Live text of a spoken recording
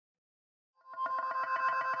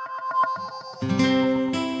See,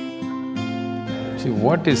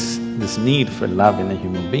 what is this need for love in a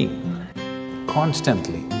human being?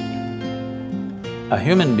 Constantly, a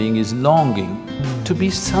human being is longing to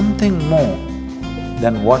be something more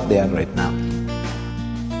than what they are right now.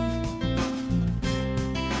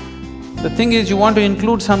 The thing is, you want to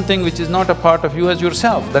include something which is not a part of you as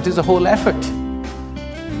yourself, that is the whole effort.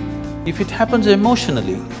 If it happens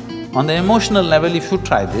emotionally, on the emotional level, if you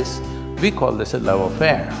try this, we call this a love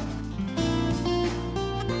affair.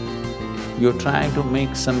 You're trying to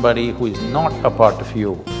make somebody who is not a part of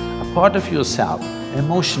you, a part of yourself,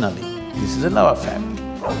 emotionally. This is a love affair.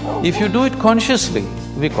 If you do it consciously,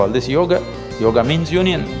 we call this yoga. Yoga means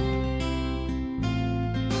union.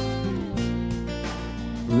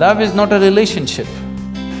 Love is not a relationship.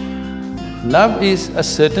 Love is a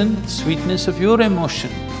certain sweetness of your emotion.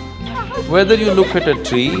 Whether you look at a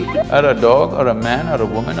tree, or a dog, or a man, or a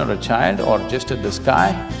woman, or a child, or just at the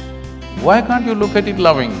sky, why can't you look at it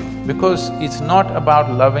lovingly? Because it's not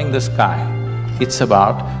about loving the sky, it's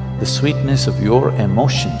about the sweetness of your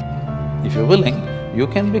emotion. If you're willing, you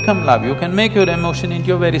can become love, you can make your emotion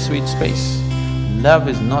into a very sweet space. Love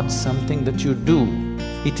is not something that you do,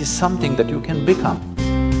 it is something that you can become.